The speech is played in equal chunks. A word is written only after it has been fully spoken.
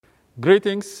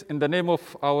Greetings in the name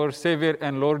of our Savior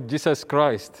and Lord Jesus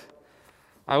Christ.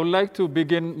 I would like to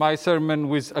begin my sermon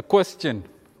with a question.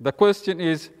 The question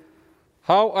is,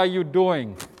 how are you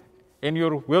doing in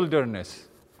your wilderness?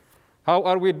 How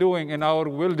are we doing in our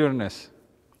wilderness?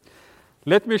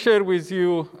 Let me share with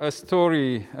you a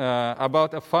story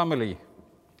about a family.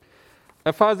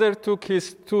 A father took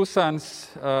his two sons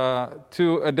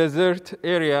to a desert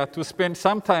area to spend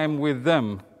some time with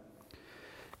them.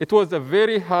 It was a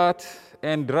very hot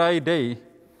and dry day.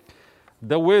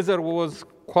 The weather was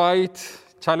quite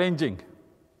challenging.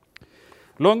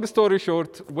 Long story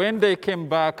short, when they came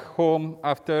back home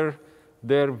after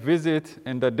their visit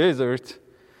in the desert,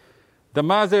 the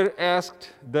mother asked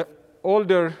the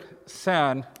older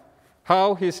son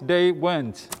how his day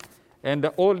went. And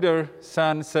the older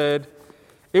son said,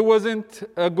 it wasn't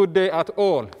a good day at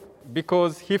all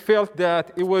because he felt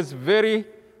that it was very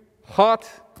hot,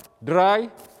 dry.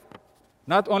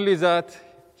 Not only that,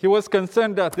 he was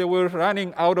concerned that they were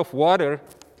running out of water,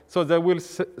 so they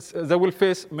will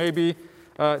face maybe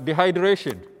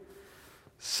dehydration.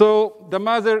 So the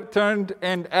mother turned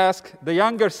and asked the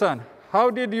younger son,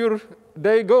 how did your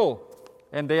day go?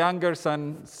 And the younger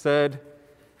son said,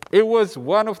 it was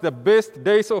one of the best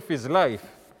days of his life.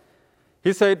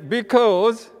 He said,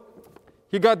 because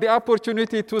he got the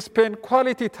opportunity to spend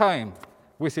quality time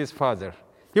with his father.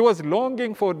 He was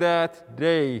longing for that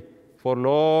day for a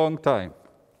long time.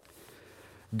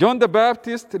 John the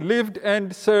Baptist lived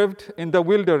and served in the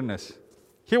wilderness.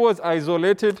 He was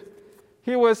isolated.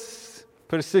 He was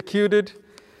persecuted.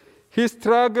 He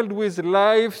struggled with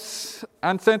life's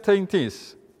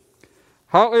uncertainties.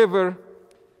 However,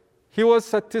 he was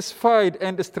satisfied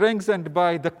and strengthened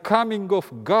by the coming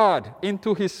of God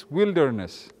into his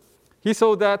wilderness. He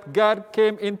saw that God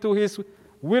came into his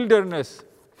wilderness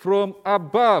from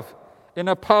above in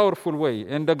a powerful way.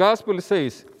 And the gospel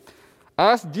says,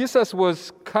 as Jesus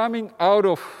was coming out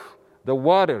of the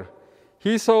water,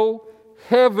 he saw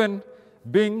heaven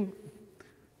being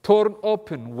torn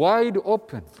open, wide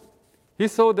open. He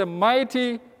saw the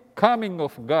mighty coming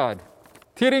of God,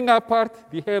 tearing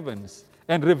apart the heavens,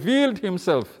 and revealed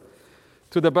himself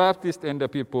to the Baptist and the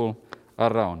people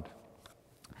around.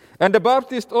 And the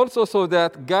Baptist also saw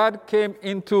that God came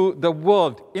into the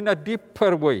world in a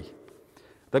deeper way.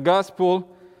 The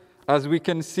gospel, as we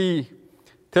can see,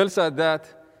 tells us that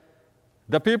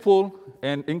the people,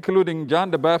 and including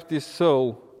John the Baptist,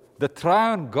 saw the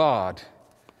triune God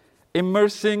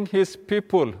immersing his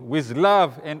people with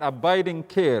love and abiding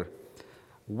care.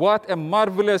 What a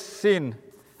marvelous scene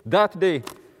that day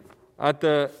at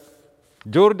the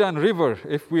Jordan River,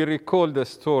 if we recall the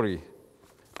story.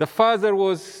 The Father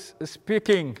was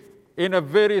speaking in a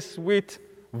very sweet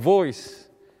voice,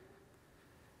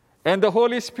 and the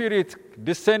Holy Spirit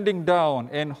descending down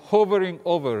and hovering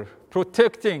over,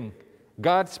 protecting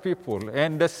God's people,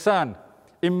 and the Son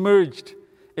emerged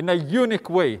in a unique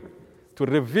way to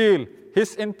reveal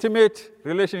his intimate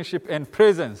relationship and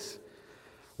presence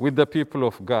with the people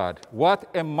of God. What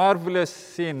a marvelous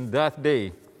scene that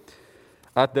day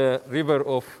at the river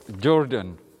of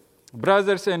Jordan.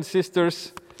 Brothers and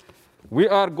sisters, we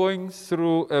are going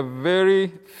through a very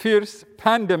fierce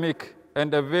pandemic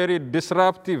and a very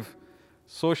disruptive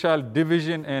social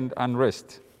division and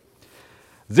unrest.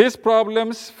 These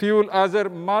problems fuel other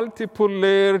multiple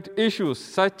layered issues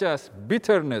such as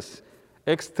bitterness,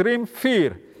 extreme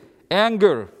fear,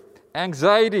 anger,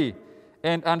 anxiety,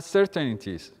 and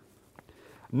uncertainties.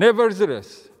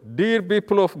 Nevertheless, dear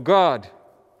people of God,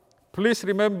 please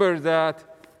remember that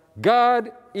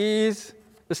God is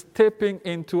stepping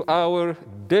into our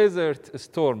desert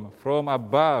storm from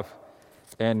above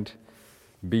and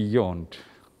beyond.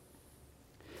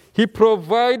 He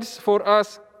provides for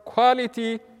us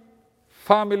quality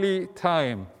family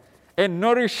time and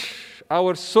nourish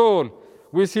our soul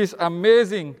with his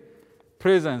amazing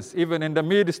presence, even in the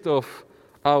midst of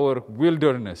our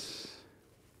wilderness.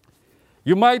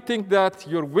 You might think that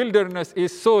your wilderness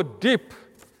is so deep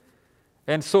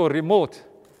and so remote,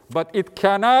 but it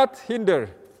cannot hinder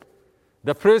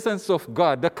the presence of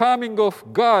God, the coming of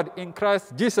God in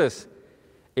Christ Jesus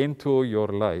into your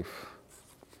life.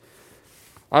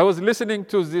 I was listening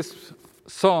to this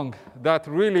song that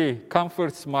really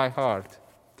comforts my heart.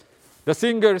 The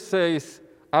singer says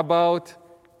about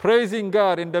praising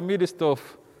God in the midst of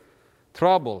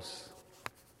troubles.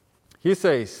 He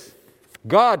says,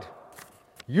 God,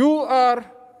 you are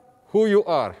who you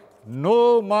are,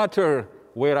 no matter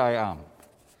where I am.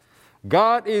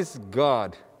 God is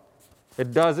God.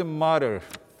 It doesn't matter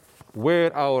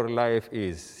where our life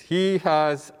is. He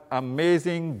has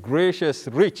amazing, gracious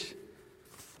reach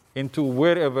into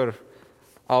wherever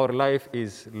our life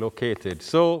is located.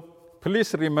 So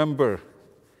please remember,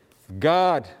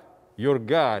 God, your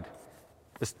God,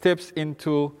 steps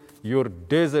into your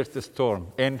desert storm,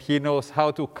 and He knows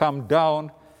how to calm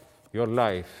down your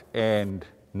life and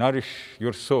nourish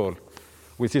your soul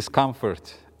with His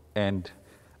comfort and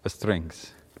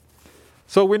strength.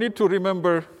 So we need to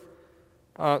remember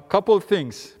a couple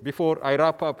things before I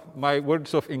wrap up my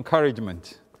words of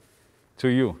encouragement to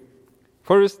you.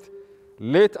 First,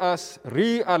 let us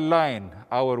realign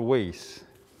our ways.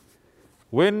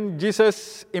 When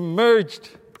Jesus emerged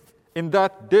in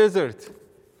that desert,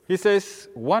 He says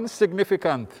one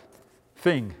significant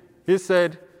thing. He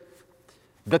said,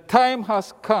 "The time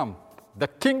has come. The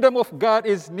kingdom of God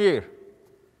is near.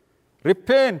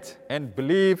 Repent and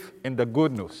believe in the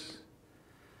good news."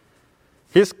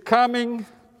 His coming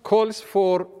calls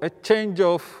for a change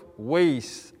of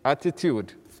ways,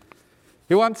 attitude.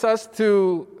 He wants us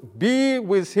to be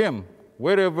with Him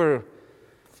wherever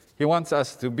He wants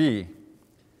us to be.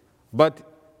 But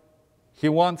He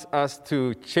wants us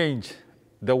to change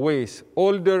the ways,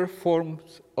 older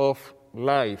forms of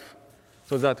life,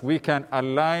 so that we can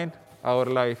align our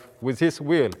life with His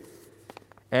will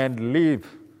and live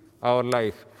our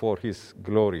life for His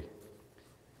glory.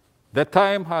 The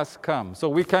time has come, so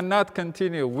we cannot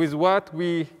continue with what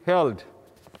we held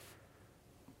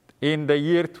in the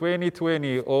year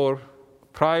 2020 or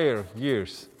prior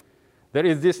years. There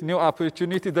is this new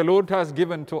opportunity the Lord has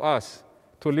given to us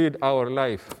to lead our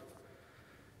life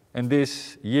in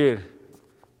this year,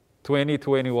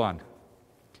 2021.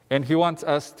 And He wants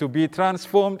us to be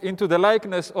transformed into the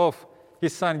likeness of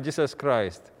His Son, Jesus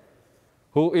Christ,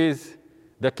 who is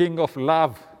the King of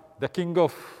love, the King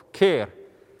of care,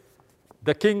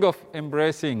 the King of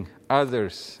embracing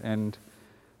others and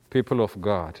people of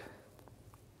God.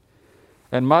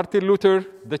 And Martin Luther,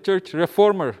 the church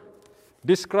reformer,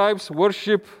 describes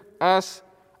worship as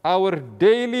our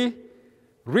daily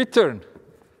return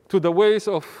to the ways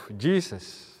of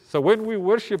Jesus. So when we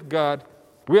worship God,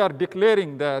 we are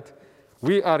declaring that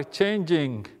we are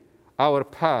changing our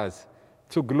path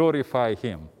to glorify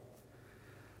Him.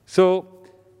 So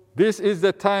this is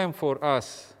the time for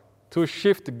us to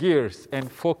shift gears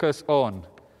and focus on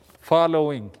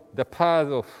following the path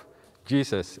of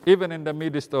Jesus, even in the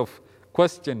midst of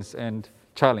questions and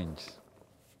challenges.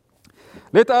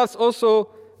 Let us also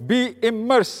be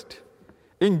immersed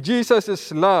in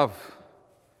Jesus' love.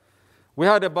 We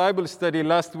had a Bible study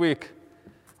last week,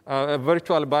 a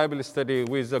virtual Bible study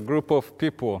with a group of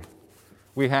people.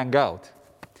 We hang out.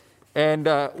 And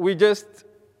we just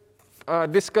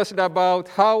discussed about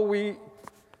how we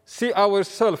see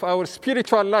ourselves, our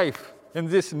spiritual life in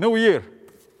this new year.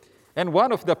 And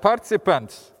one of the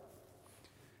participants,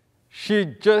 she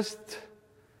just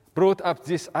brought up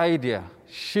this idea.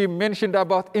 She mentioned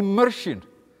about immersion.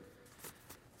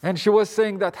 And she was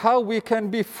saying that how we can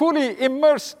be fully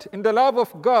immersed in the love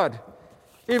of God,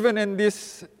 even in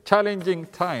these challenging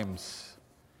times.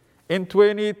 In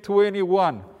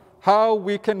 2021, how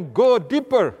we can go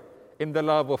deeper in the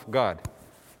love of God.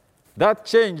 That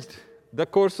changed the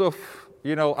course of,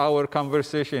 our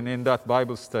conversation in that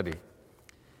Bible study.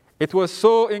 It was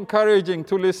so encouraging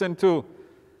to listen to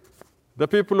the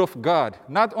people of God,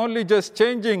 not only just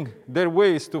changing their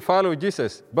ways to follow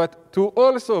Jesus, but to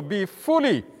also be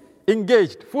fully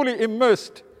engaged, fully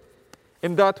immersed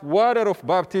in that water of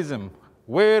baptism,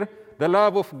 where the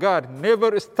love of God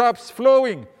never stops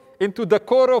flowing into the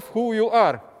core of who you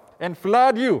are and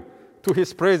flood you to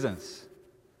His presence.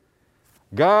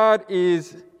 God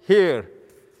is here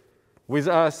with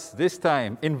us this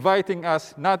time, inviting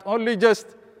us not only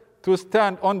just to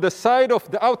stand on the side of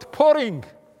the outpouring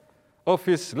of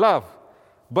His love,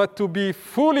 but to be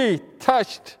fully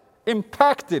touched,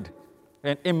 impacted,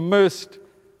 and immersed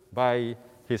by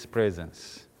His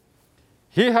presence.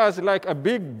 He has like a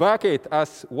big bucket,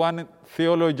 as one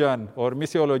theologian or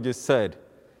missiologist said,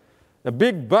 a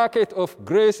big bucket of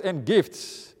grace and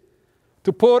gifts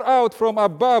to pour out from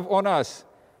above on us,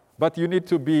 but you need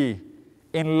to be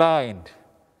in line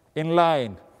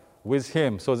with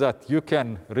Him so that you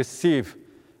can receive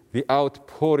the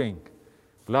outpouring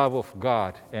love of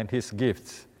God and His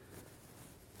gifts.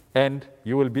 And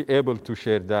you will be able to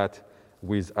share that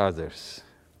with others.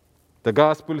 The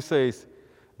gospel says,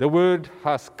 the Word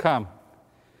has come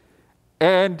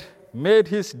and made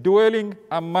His dwelling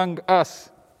among us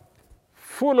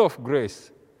full of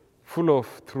grace, full of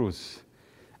truth.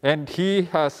 And He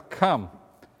has come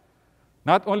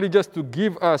not only just to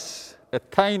give us a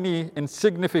tiny,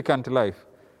 insignificant life,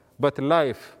 but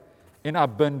life in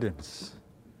abundance.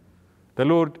 The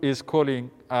Lord is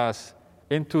calling us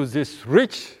into this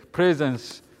rich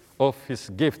presence of His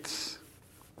gifts.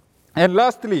 And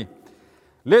lastly,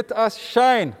 let us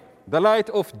shine the light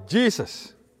of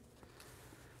Jesus.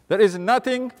 There is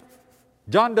nothing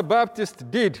John the Baptist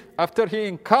did after he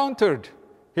encountered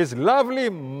his lovely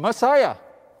Messiah.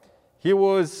 He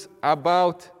was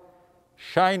about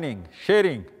shining,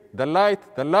 sharing the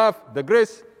light, the love, the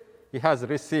grace he has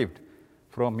received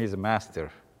from his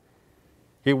master.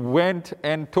 He went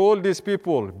and told these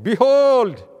people,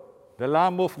 behold, the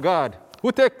Lamb of God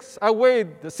who takes away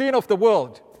the sin of the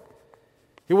world.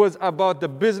 He was about the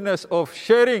business of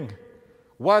sharing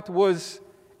what was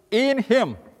in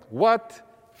him, what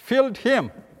filled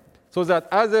him, so that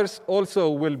others also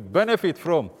will benefit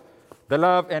from the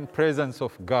love and presence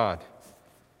of God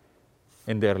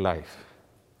in their life.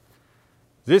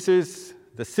 This is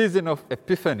the season of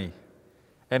Epiphany,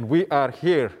 and we are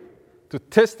here to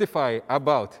testify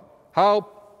about how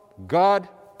God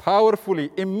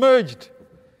powerfully emerged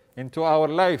into our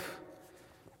life.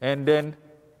 And then,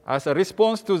 as a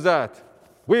response to that,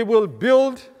 we will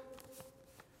build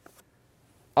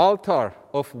altar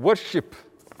of worship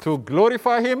to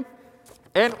glorify him,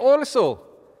 and also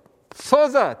so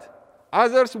that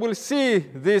others will see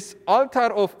this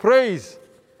altar of praise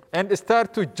and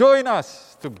start to join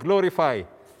us to glorify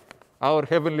our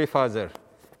Heavenly Father,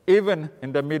 even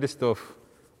in the midst of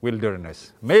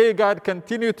wilderness. May God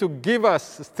continue to give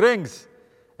us strength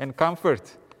and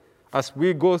comfort as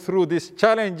we go through these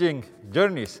challenging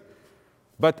journeys.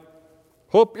 But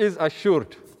hope is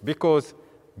assured because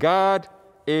God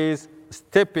is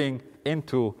stepping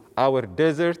into our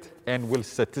desert and will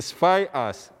satisfy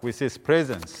us with his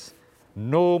presence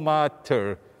no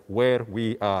matter where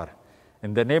we are.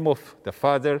 In the name of the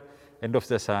Father, and of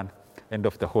the Son, and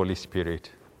of the Holy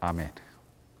Spirit. Amen.